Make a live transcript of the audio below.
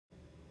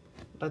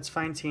let's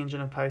find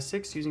tangent of pi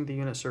 6 using the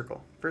unit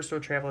circle. First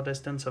we'll travel a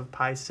distance of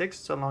pi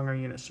 6 along our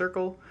unit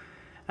circle,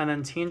 and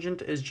then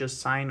tangent is just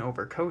sine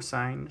over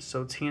cosine,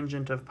 so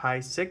tangent of pi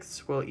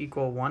 6 will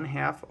equal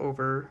 1/2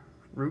 over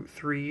root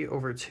 3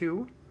 over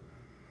 2.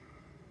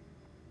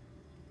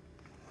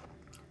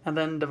 And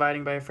then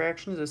dividing by a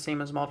fraction is the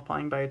same as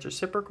multiplying by its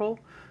reciprocal,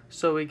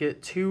 so we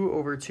get 2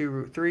 over 2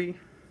 root 3, and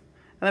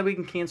then we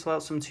can cancel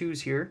out some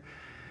 2's here,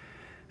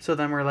 so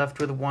then we're left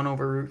with 1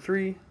 over root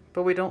 3,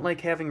 but we don't like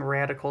having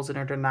radicals in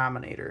our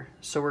denominator,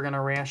 so we're going to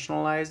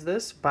rationalize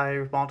this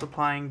by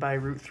multiplying by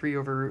root 3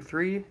 over root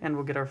 3, and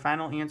we'll get our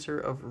final answer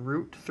of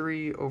root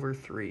 3 over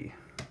 3.